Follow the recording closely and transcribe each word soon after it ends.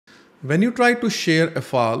When you try to share a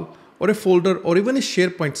file or a folder or even a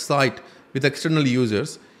SharePoint site with external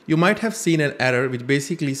users, you might have seen an error which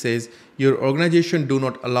basically says your organization do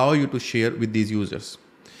not allow you to share with these users.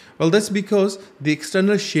 Well, that's because the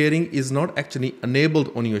external sharing is not actually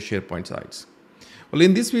enabled on your SharePoint sites. Well,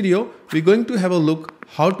 in this video, we're going to have a look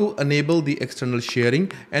how to enable the external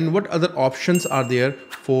sharing and what other options are there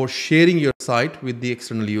for sharing your site with the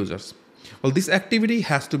external users. Well, this activity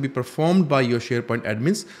has to be performed by your SharePoint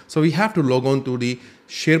admins, so we have to log on to the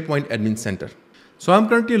SharePoint Admin Center. So I'm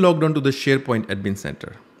currently logged on to the SharePoint Admin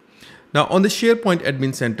Center. Now on the SharePoint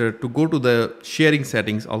Admin Center, to go to the sharing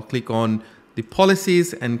settings, I'll click on the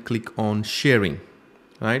policies and click on sharing,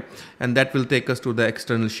 right? And that will take us to the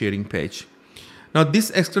external sharing page. Now this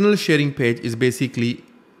external sharing page is basically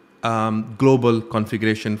global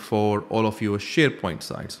configuration for all of your SharePoint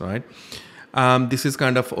sites, right? This is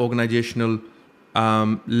kind of organizational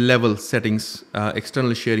level settings,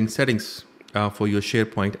 external sharing settings for your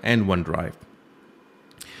SharePoint and OneDrive.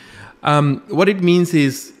 What it means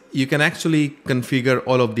is you can actually configure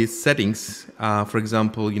all of these settings. For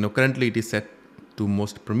example, currently it is set to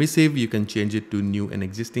most permissive. You can change it to new and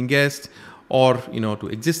existing guest, or to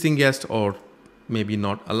existing guest, or maybe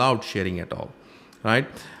not allowed sharing at all, right?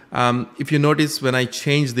 If you notice, when I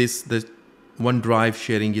change this, the OneDrive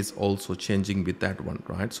sharing is also changing with that one,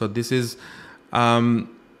 right? So this is kind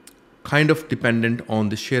of dependent on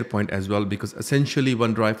the SharePoint as well, because essentially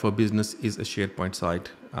OneDrive for Business is a SharePoint site,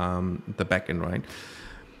 the backend, right?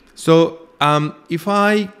 So if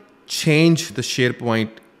I change the SharePoint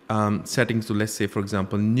settings to, let's say, for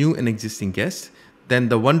example, new and existing guests, then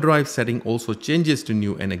the OneDrive setting also changes to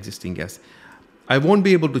new and existing guests. I won't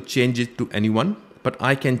be able to change it to anyone, but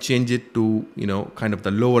I can change it to, kind of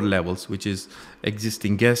the lower levels, which is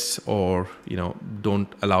existing guests, or,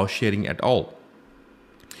 don't allow sharing at all.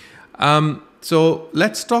 So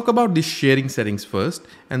let's talk about the sharing settings first,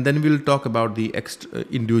 and then we'll talk about the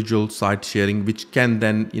individual site sharing, which can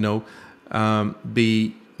then,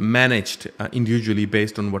 be managed individually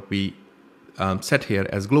based on what we set here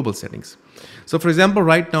as global settings. So for example,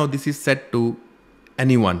 right now, this is set to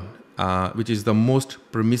anyone, which is the most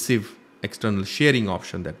permissive external sharing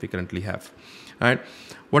option that we currently have, right?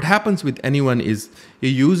 What happens with anyone is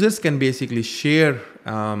your users can basically share,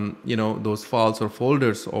 those files or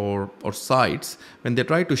folders or sites. When they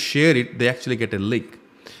try to share it, they actually get a link.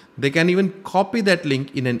 They can even copy that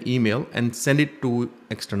link in an email and send it to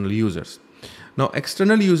external users. Now,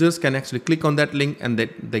 external users can actually click on that link and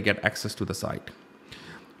they get access to the site.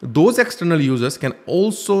 Those external users can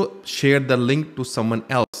also share the link to someone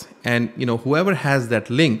else, and whoever has that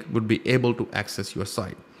link would be able to access your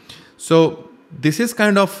site. So this is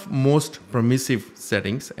kind of most permissive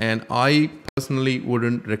settings, and I personally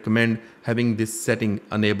wouldn't recommend having this setting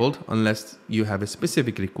enabled unless you have a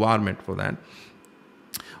specific requirement for that.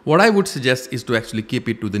 What I would suggest is to actually keep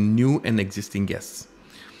it to the new and existing guests.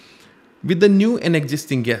 With the new and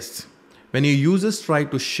existing guests, when your users try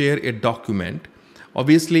to share a document,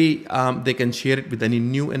 obviously, they can share it with any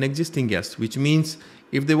new and existing guests, which means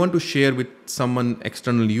if they want to share with someone,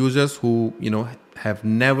 external users who have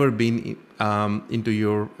never been into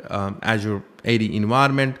your Azure AD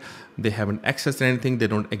environment, they haven't accessed anything, they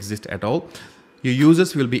don't exist at all, your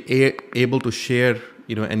users will be able to share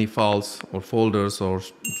any files or folders or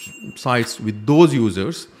sites with those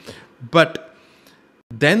users. But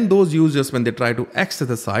then those users, when they try to access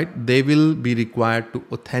the site, they will be required to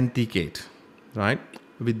authenticate. Right?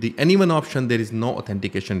 With the anyone option, there is no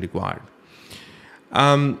authentication required.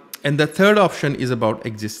 And the third option is about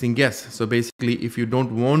existing guests. So basically, if you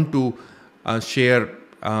don't want to share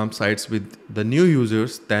sites with the new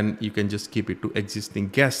users, then you can just keep it to existing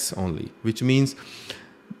guests only, which means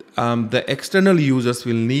the external users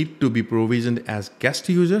will need to be provisioned as guest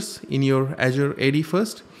users in your Azure AD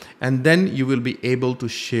first, and then you will be able to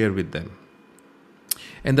share with them.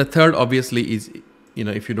 And the third, obviously, is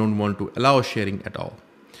if you don't want to allow sharing at all.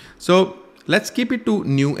 So let's keep it to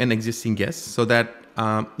new and existing guests, so that,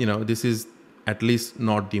 this is at least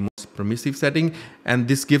not the most permissive setting. And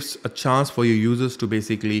this gives a chance for your users to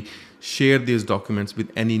basically share these documents with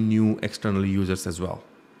any new external users as well,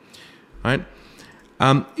 right?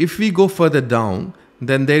 If we go further down,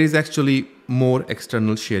 then there is actually more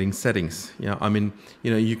external sharing settings. You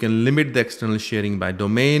can limit the external sharing by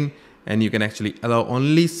domain, and you can actually allow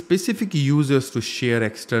only specific users to share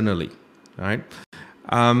externally, right?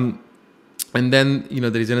 And then,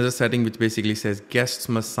 there is another setting which basically says guests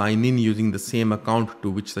must sign in using the same account to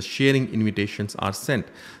which the sharing invitations are sent.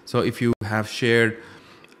 So if you have shared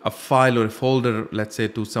a file or a folder, let's say,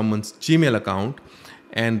 to someone's Gmail account,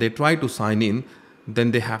 and they try to sign in,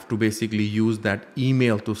 then they have to basically use that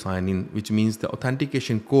email to sign in, which means the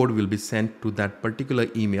authentication code will be sent to that particular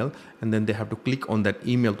email, and then they have to click on that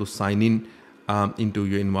email to sign in into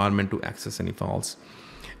your environment to access any files.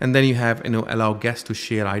 And then you have, allow guests to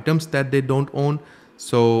share items that they don't own.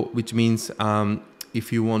 So which means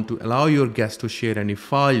if you want to allow your guests to share any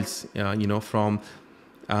files, from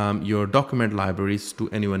your document libraries to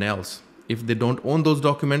anyone else, if they don't own those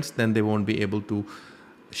documents, then they won't be able to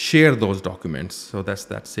share those documents. So that's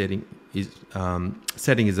that setting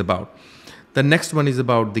is about. The next one is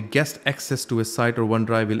about the guest access to a site or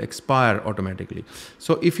OneDrive will expire automatically.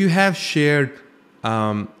 So if you have shared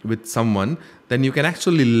with someone, then you can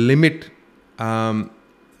actually limit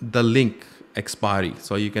the link expiry.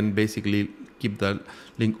 So you can basically keep the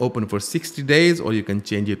link open for 60 days, or you can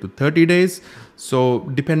change it to 30 days. So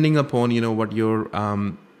depending upon what your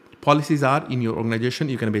policies are in your organization,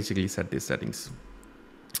 you can basically set these settings.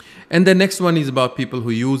 And the next one is about people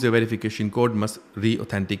who use a verification code must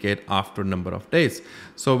re-authenticate after a number of days.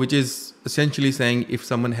 So which is essentially saying if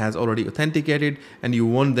someone has already authenticated and you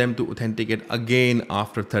want them to authenticate again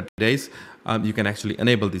after 30 days, you can actually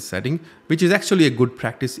enable this setting, which is actually a good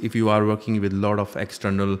practice if you are working with a lot of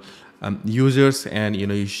external users and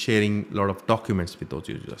you're sharing a lot of documents with those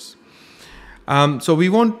users. So we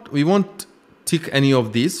won't tick any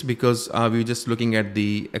of these because we're just looking at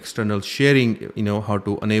the external sharing, how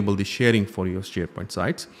to enable the sharing for your SharePoint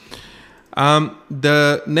sites.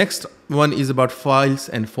 The next one is about files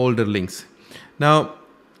and folder links. Now,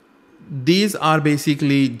 these are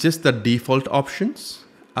basically just the default options,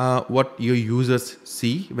 what your users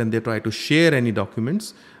see when they try to share any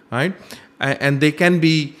documents, right? And they can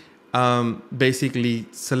be basically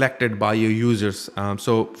selected by your users.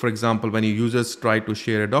 So for example, when your users try to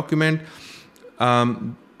share a document,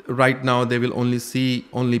 right now they will only see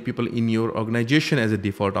people in your organization as a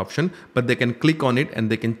default option, but they can click on it and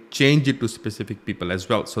they can change it to specific people as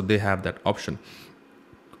well. So they have that option.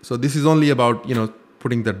 So this is only about,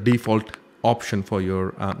 putting the default option for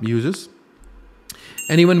your users.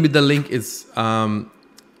 Anyone with the link is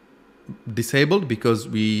disabled because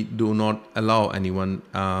we do not allow anyone,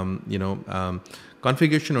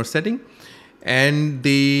 configuration or setting. And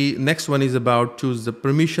the next one is about choose the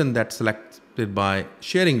permission that's selected by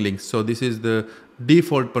sharing links. So this is the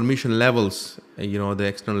default permission levels, the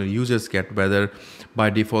external users get, whether by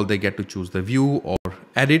default they get to choose the view or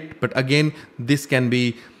edit. But again, this can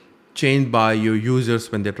be changed by your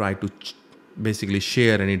users when they try to basically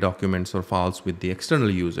share any documents or files with the external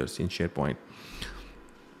users in SharePoint.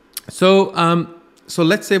 So so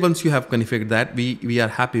let's say once you have configured that, we are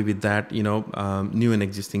happy with that, new and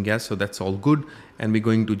existing guests. So that's all good. And we're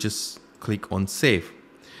going to just click on save.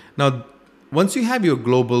 Now, once you have your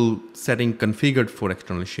global setting configured for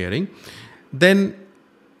external sharing, then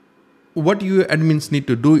what your admins need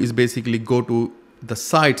to do is basically go to the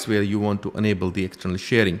sites where you want to enable the external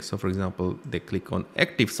sharing. So for example, they click on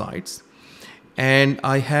active sites, and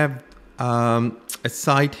I have a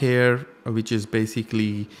site here, which is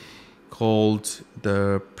basically called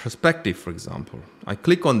the perspective, for example. I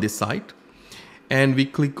click on this site and we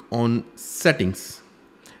click on settings.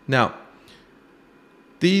 Now,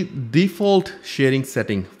 the default sharing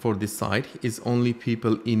setting for this site is only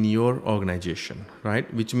people in your organization,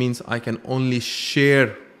 right? Which means I can only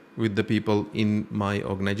share with the people in my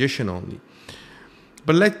organization only.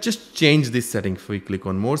 But let's just change this setting. If we click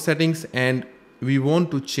on more settings, and we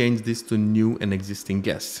want to change this to new and existing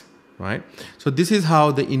guests, right? So this is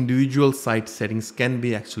how the individual site settings can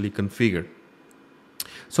be actually configured.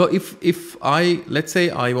 So if let's say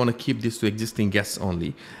I want to keep this to existing guests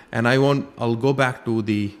only, and I'll go back to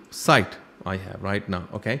the site I have right now,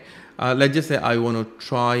 okay? Let's just say I want to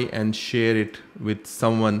try and share it with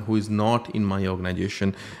someone who is not in my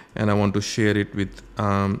organization, and I want to share it with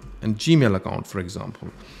a Gmail account, for example,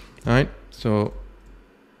 all right? So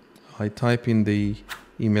I type in the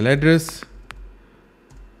email address.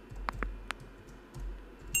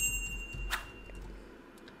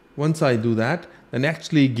 Once I do that, then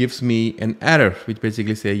actually gives me an error, which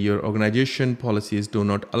basically say your organization policies do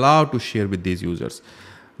not allow to share with these users.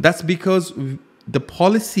 That's because the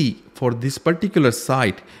policy for this particular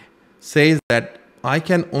site says that I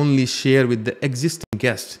can only share with the existing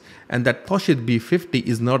guest, and that Toshit B50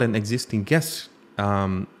 is not an existing guest,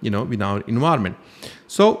 in our environment.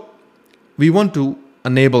 So we want to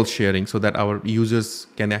enable sharing so that our users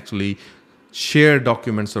can actually share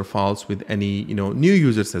documents or files with any, new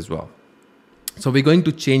users as well. So we're going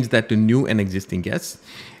to change that to new and existing guests.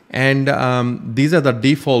 And these are the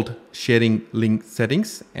default sharing link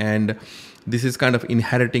settings. And this is kind of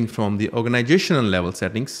inheriting from the organizational level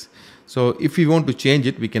settings. So if we want to change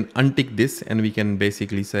it, we can untick this and we can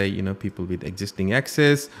basically say, you know, people with existing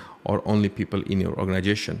access or only people in your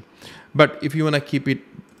organization. But if you want to keep it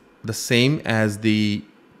the same as the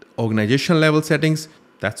organization level settings,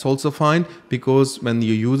 that's also fine, because when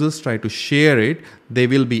your users try to share it, they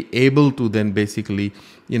will be able to then basically,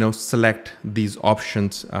 you know, select these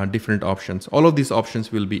options, different options. All of these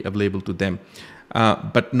options will be available to them,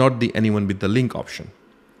 but not the anyone with the link option.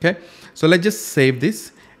 Okay, so let's just save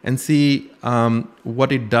this and see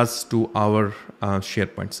what it does to our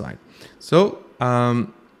SharePoint site. So,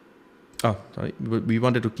 we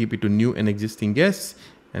wanted to keep it to new and existing guests,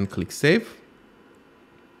 and click save.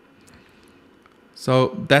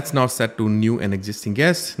 So that's now set to new and existing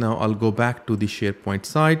guests. Now I'll go back to the SharePoint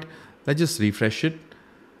site. Let's just refresh it.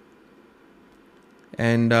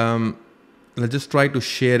 And let's just try to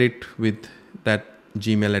share it with that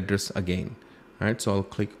Gmail address again. All right, so I'll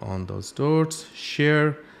click on those dots,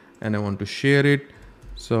 share, and I want to share it.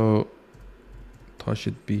 So that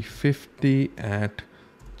should be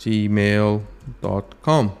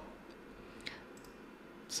 50@gmail.com.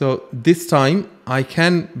 So this time I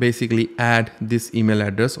can basically add this email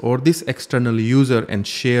address or this external user and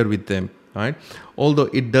share with them, right? Although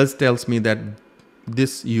it does tells me that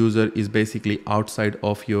this user is basically outside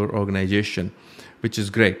of your organization, which is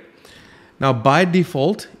great. Now by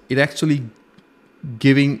default, it actually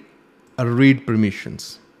giving a read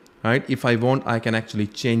permissions, right? If I want, I can actually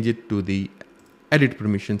change it to the edit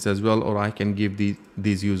permissions as well, or I can give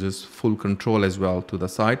these users full control as well to the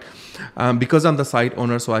site. Because I'm the site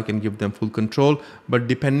owner, so I can give them full control. But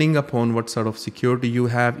depending upon what sort of security you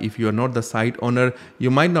have, if you are not the site owner,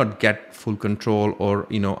 you might not get full control or,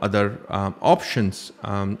 you know, other options.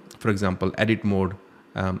 For example, edit mode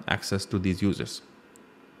access to these users.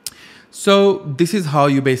 So this is how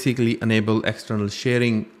you basically enable external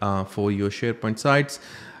sharing for your SharePoint sites.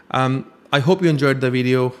 I hope you enjoyed the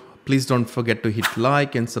video. Please don't forget to hit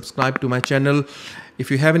like and subscribe to my channel.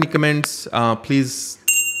 If you have any comments, please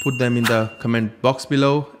put them in the comment box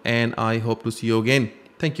below, and I hope to see you again.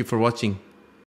 Thank you for watching.